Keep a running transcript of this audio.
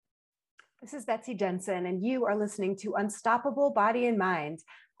This is Betsy Jensen, and you are listening to Unstoppable Body and Mind,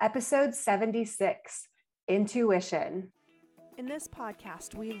 episode 76, Intuition. In this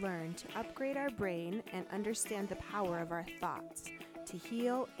podcast, we learn to upgrade our brain and understand the power of our thoughts, to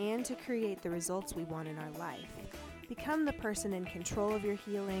heal and to create the results we want in our life. Become the person in control of your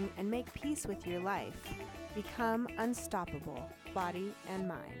healing and make peace with your life. Become unstoppable, body and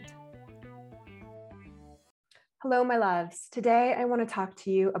mind. Hello, my loves. Today, I want to talk to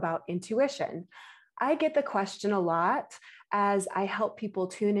you about intuition. I get the question a lot as I help people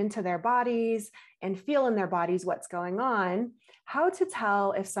tune into their bodies and feel in their bodies what's going on, how to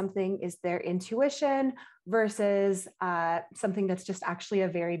tell if something is their intuition versus something that's just actually a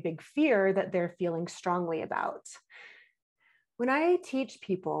very big fear that they're feeling strongly about. When I teach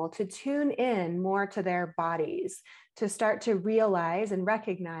people to tune in more to their bodies, to start to realize and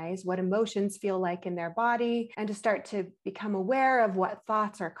recognize what emotions feel like in their body, and to start to become aware of what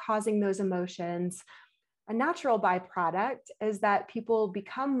thoughts are causing those emotions, a natural byproduct is that people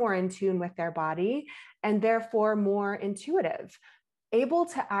become more in tune with their body and therefore more intuitive, able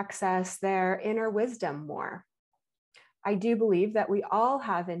to access their inner wisdom more. I do believe that we all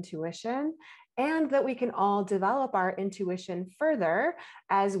have intuition and that we can all develop our intuition further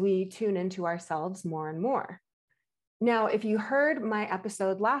as we tune into ourselves more and more. Now, if you heard my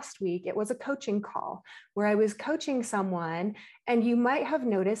episode last week, it was a coaching call where I was coaching someone, and you might have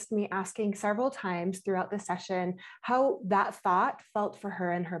noticed me asking several times throughout the session how that thought felt for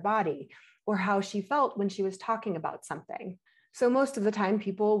her in her body, or how she felt when she was talking about something. So most of the time,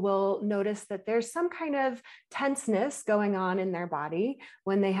 people will notice that there's some kind of tenseness going on in their body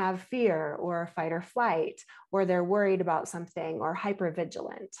when they have fear or fight or flight, or they're worried about something or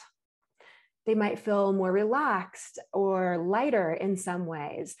hypervigilant. They might feel more relaxed or lighter in some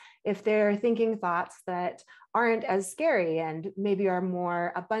ways if they're thinking thoughts that aren't as scary and maybe are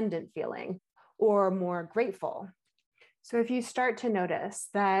more abundant feeling or more grateful. So if you start to notice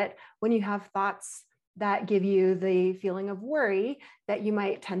that when you have thoughts that give you the feeling of worry, that you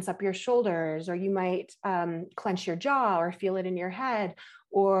might tense up your shoulders, or you might clench your jaw or feel it in your head,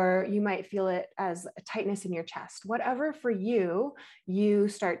 or you might feel it as a tightness in your chest, whatever for you, you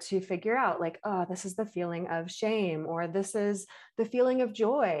start to figure out like, oh, this is the feeling of shame, or this is the feeling of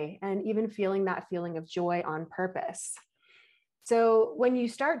joy, and even feeling that feeling of joy on purpose. So when you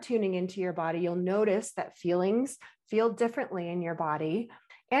start tuning into your body, you'll notice that feelings feel differently in your body.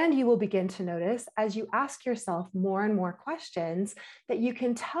 And you will begin to notice as you ask yourself more and more questions that you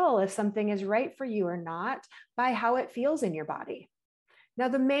can tell if something is right for you or not by how it feels in your body. Now,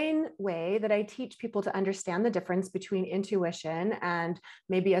 the main way that I teach people to understand the difference between intuition and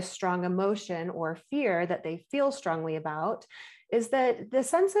maybe a strong emotion or fear that they feel strongly about is that the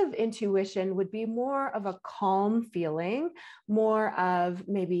sense of intuition would be more of a calm feeling, more of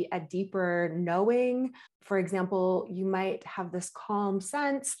maybe a deeper knowing. For example, you might have this calm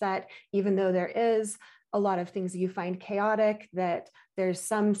sense that even though there is a lot of things you find chaotic, that there's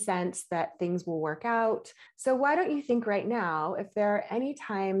some sense that things will work out. So why don't you think right now, if there are any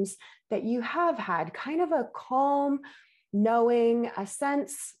times that you have had kind of a calm knowing, a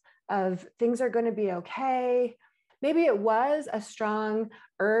sense of things are going to be okay. Maybe it was a strong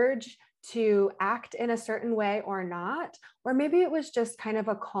urge to act in a certain way or not, or maybe it was just kind of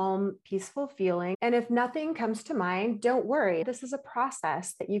a calm, peaceful feeling. And if nothing comes to mind, don't worry. This is a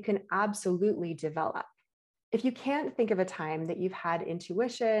process that you can absolutely develop. If you can't think of a time that you've had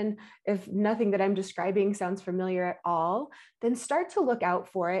intuition, if nothing that I'm describing sounds familiar at all, then start to look out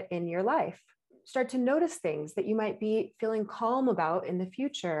for it in your life. Start to notice things that you might be feeling calm about in the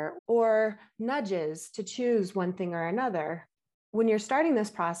future, or nudges to choose one thing or another. When you're starting this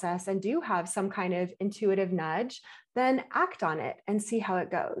process and do have some kind of intuitive nudge, then act on it and see how it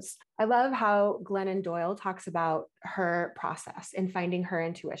goes. I love how Glennon Doyle talks about her process in finding her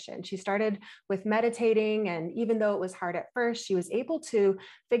intuition. She started with meditating, and even though it was hard at first, she was able to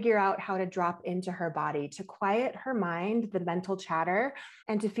figure out how to drop into her body, to quiet her mind, the mental chatter,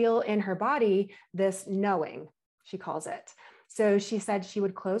 and to feel in her body this knowing, she calls it. So she said she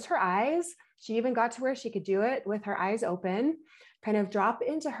would close her eyes. She even got to where she could do it with her eyes open, kind of drop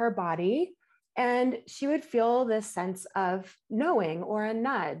into her body, and she would feel this sense of knowing or a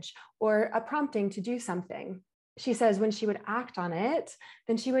nudge or a prompting to do something. She says when she would act on it,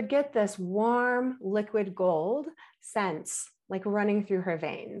 then she would get this warm liquid gold sense like running through her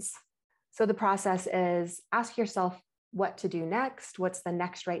veins. So the process is ask yourself what to do next. What's the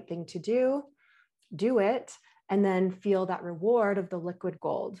next right thing to do? Do it, and then feel that reward of the liquid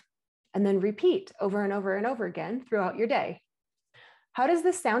gold. And then repeat over and over and over again throughout your day. How does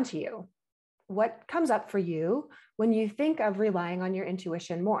this sound to you? What comes up for you when you think of relying on your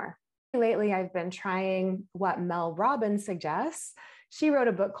intuition more? Lately, I've been trying what Mel Robbins suggests. She wrote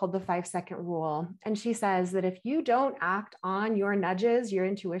a book called The 5 Second Rule. And she says that if you don't act on your nudges, your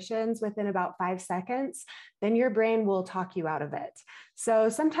intuitions within about 5 seconds, then your brain will talk you out of it. So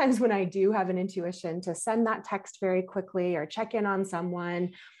sometimes when I do have an intuition to send that text very quickly or check in on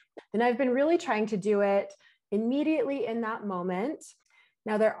someone, then I've been really trying to do it immediately in that moment.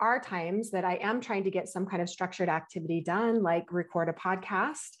 Now, there are times that I am trying to get some kind of structured activity done, like record a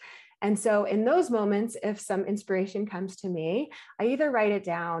podcast. And so in those moments, if some inspiration comes to me, I either write it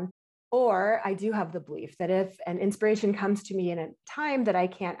down, or I do have the belief that if an inspiration comes to me in a time that I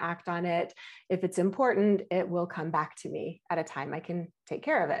can't act on it, if it's important, it will come back to me at a time I can take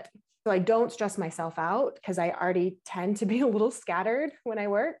care of it. So I don't stress myself out because I already tend to be a little scattered when I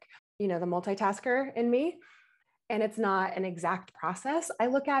work, the multitasker in me. And it's not an exact process. I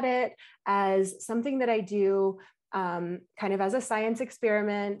look at it as something that I do kind of as a science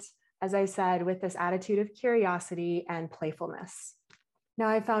experiment, as I said, with this attitude of curiosity and playfulness. Now,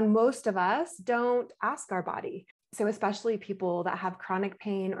 I found most of us don't ask our body. So especially people that have chronic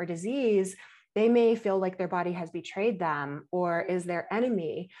pain or disease, they may feel like their body has betrayed them or is their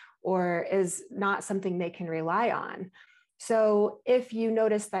enemy or is not something they can rely on. So if you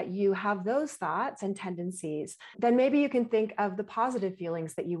notice that you have those thoughts and tendencies, then maybe you can think of the positive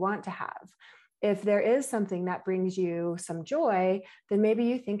feelings that you want to have. If there is something that brings you some joy, then maybe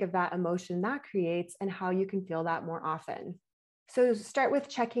you think of that emotion that creates and how you can feel that more often. So start with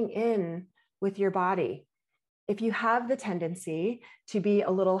checking in with your body. If you have the tendency to be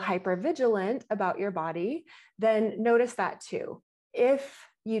a little hypervigilant about your body, then notice that too. If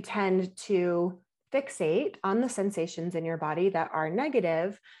you tend to fixate on the sensations in your body that are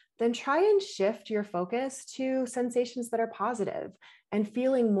negative, then try and shift your focus to sensations that are positive and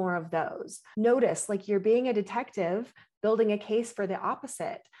feeling more of those. Notice like you're being a detective, building a case for the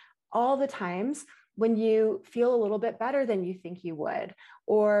opposite. All the times when you feel a little bit better than you think you would,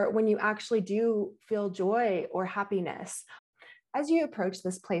 or when you actually do feel joy or happiness. As you approach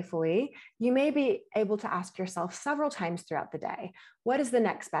this playfully, you may be able to ask yourself several times throughout the day, what is the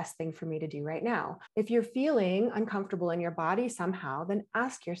next best thing for me to do right now? If you're feeling uncomfortable in your body somehow, then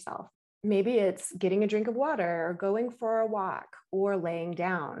ask yourself. Maybe it's getting a drink of water or going for a walk or laying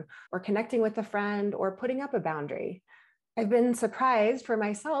down or connecting with a friend or putting up a boundary. I've been surprised for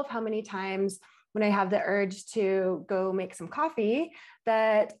myself how many times when I have the urge to go make some coffee,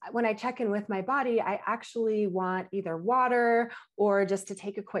 that when I check in with my body, I actually want either water or just to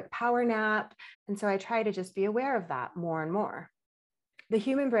take a quick power nap. And so I try to just be aware of that more and more. The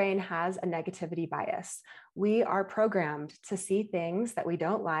human brain has a negativity bias. We are programmed to see things that we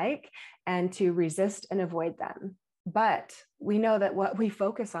don't like and to resist and avoid them. But we know that what we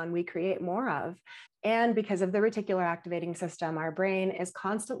focus on, we create more of. And because of the reticular activating system, our brain is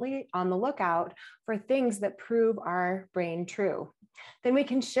constantly on the lookout for things that prove our brain true. Then we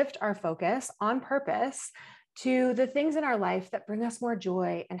can shift our focus on purpose to the things in our life that bring us more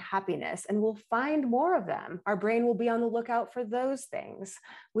joy and happiness, and we'll find more of them. Our brain will be on the lookout for those things.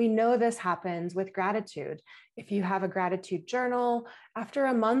 We know this happens with gratitude. If you have a gratitude journal, after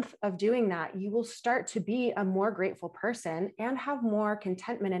a month of doing that, you will start to be a more grateful person and have more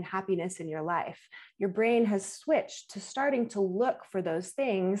contentment and happiness in your life. Your brain has switched to starting to look for those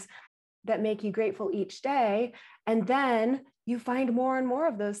things that make you grateful each day, and then you find more and more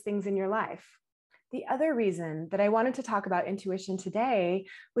of those things in your life. The other reason that I wanted to talk about intuition today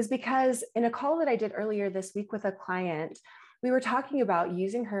was because in a call that I did earlier this week with a client, we were talking about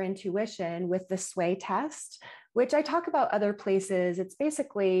using her intuition with the sway test, which I talk about other places. It's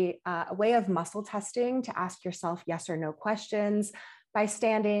basically a way of muscle testing to ask yourself yes or no questions by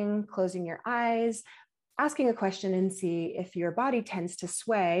standing, closing your eyes, asking a question and see if your body tends to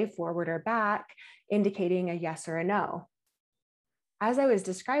sway forward or back, indicating a yes or a no. As I was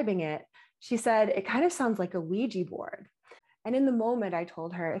describing it, she said, it kind of sounds like a Ouija board. And in the moment, I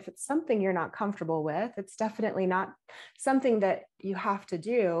told her, if it's something you're not comfortable with, it's definitely not something that you have to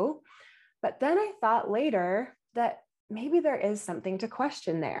do. But then I thought later that maybe there is something to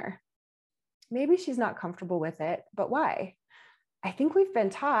question there. Maybe she's not comfortable with it, but why? I think we've been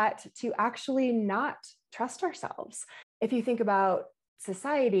taught to actually not trust ourselves. If you think about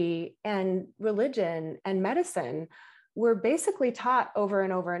society and religion and medicine, we're basically taught over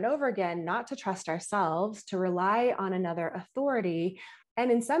and over and over again not to trust ourselves, to rely on another authority. And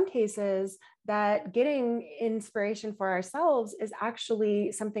in some cases, that getting inspiration for ourselves is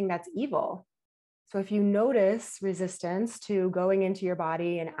actually something that's evil. So if you notice resistance to going into your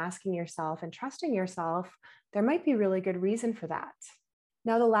body and asking yourself and trusting yourself, there might be really good reason for that.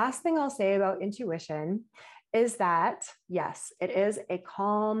 Now, the last thing I'll say about intuition is that, yes, it is a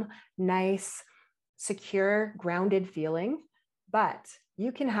calm, nice, secure, grounded feeling, but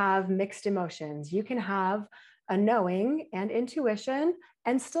you can have mixed emotions. You can have a knowing and intuition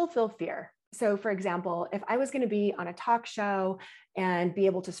and still feel fear. So, for example, if I was going to be on a talk show and be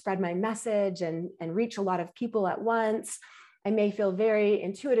able to spread my message and reach a lot of people at once, I may feel very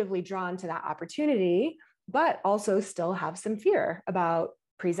intuitively drawn to that opportunity, but also still have some fear about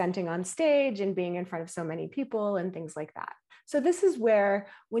presenting on stage and being in front of so many people and things like that. So this is where,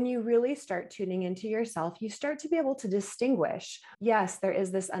 when you really start tuning into yourself, you start to be able to distinguish. Yes, there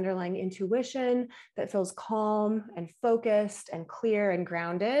is this underlying intuition that feels calm and focused and clear and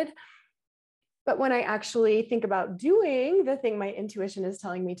grounded. But when I actually think about doing the thing my intuition is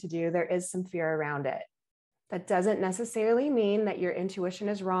telling me to do, there is some fear around it. That doesn't necessarily mean that your intuition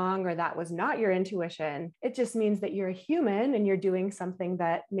is wrong or that was not your intuition. It just means that you're a human and you're doing something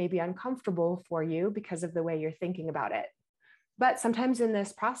that may be uncomfortable for you because of the way you're thinking about it. But sometimes in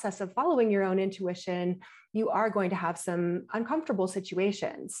this process of following your own intuition, you are going to have some uncomfortable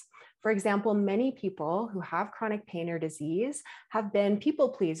situations. For example, many people who have chronic pain or disease have been people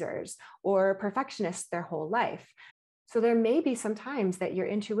pleasers or perfectionists their whole life. So there may be some times that your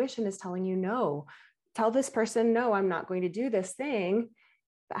intuition is telling you, no, tell this person, no, I'm not going to do this thing.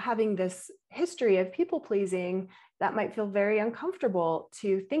 But having this history of people pleasing, that might feel very uncomfortable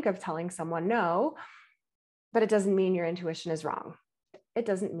to think of telling someone no, but it doesn't mean your intuition is wrong. It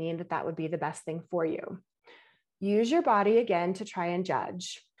doesn't mean that that would be the best thing for you. Use your body again to try and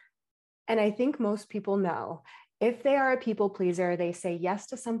judge. And I think most people know, if they are a people pleaser, they say yes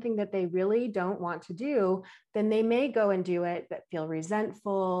to something that they really don't want to do, then they may go and do it, but feel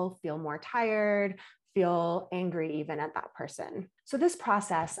resentful, feel more tired, feel angry even at that person. So this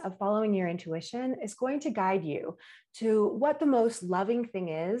process of following your intuition is going to guide you to what the most loving thing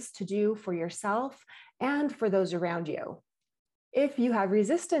is to do for yourself and for those around you. If you have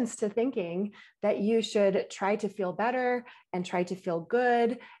resistance to thinking that you should try to feel better and try to feel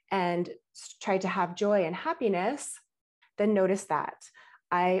good and try to have joy and happiness, then notice that.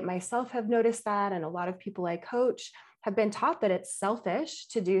 I myself have noticed that, and a lot of people I coach have been taught that it's selfish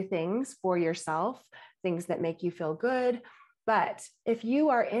to do things for yourself, things that make you feel good. But if you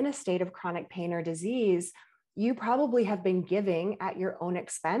are in a state of chronic pain or disease, you probably have been giving at your own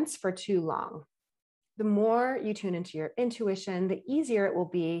expense for too long. The more you tune into your intuition, the easier it will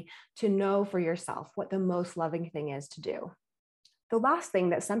be to know for yourself what the most loving thing is to do. The last thing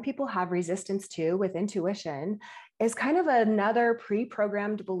that some people have resistance to with intuition is kind of another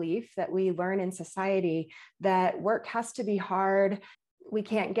pre-programmed belief that we learn in society, that work has to be hard. We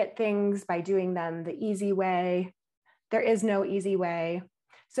can't get things by doing them the easy way. There is no easy way.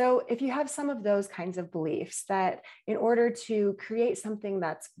 So if you have some of those kinds of beliefs that in order to create something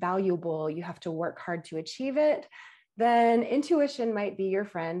that's valuable, you have to work hard to achieve it, then intuition might be your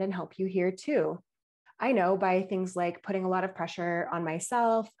friend and help you here too. I know by things like putting a lot of pressure on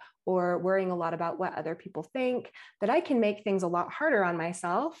myself or worrying a lot about what other people think, that I can make things a lot harder on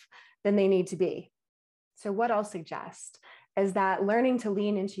myself than they need to be. So what I'll suggest is that learning to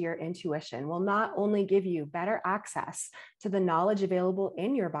lean into your intuition will not only give you better access to the knowledge available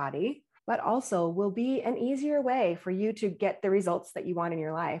in your body, but also will be an easier way for you to get the results that you want in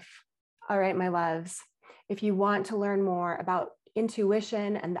your life. All right, my loves, if you want to learn more about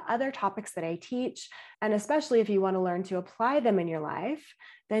intuition and the other topics that I teach, and especially if you want to learn to apply them in your life,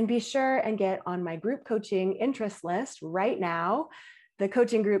 then be sure and get on my group coaching interest list right now. The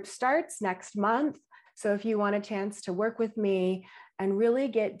coaching group starts next month. So if you want a chance to work with me and really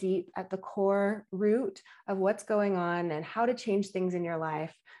get deep at the core root of what's going on and how to change things in your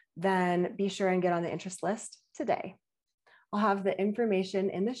life, then be sure and get on the interest list today. I'll have the information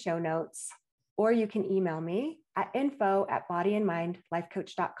in the show notes, or you can email me at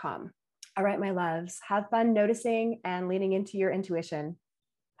info@bodyandmindlifecoach.com. All right, my loves, have fun noticing and leaning into your intuition.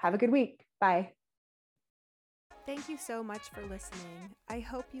 Have a good week. Bye. Thank you so much for listening. I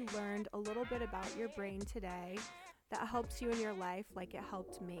hope you learned a little bit about your brain today that helps you in your life like it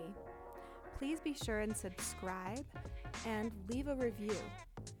helped me. Please be sure and subscribe and leave a review.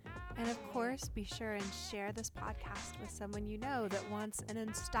 And of course, be sure and share this podcast with someone you know that wants an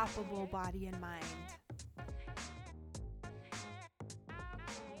unstoppable body and mind.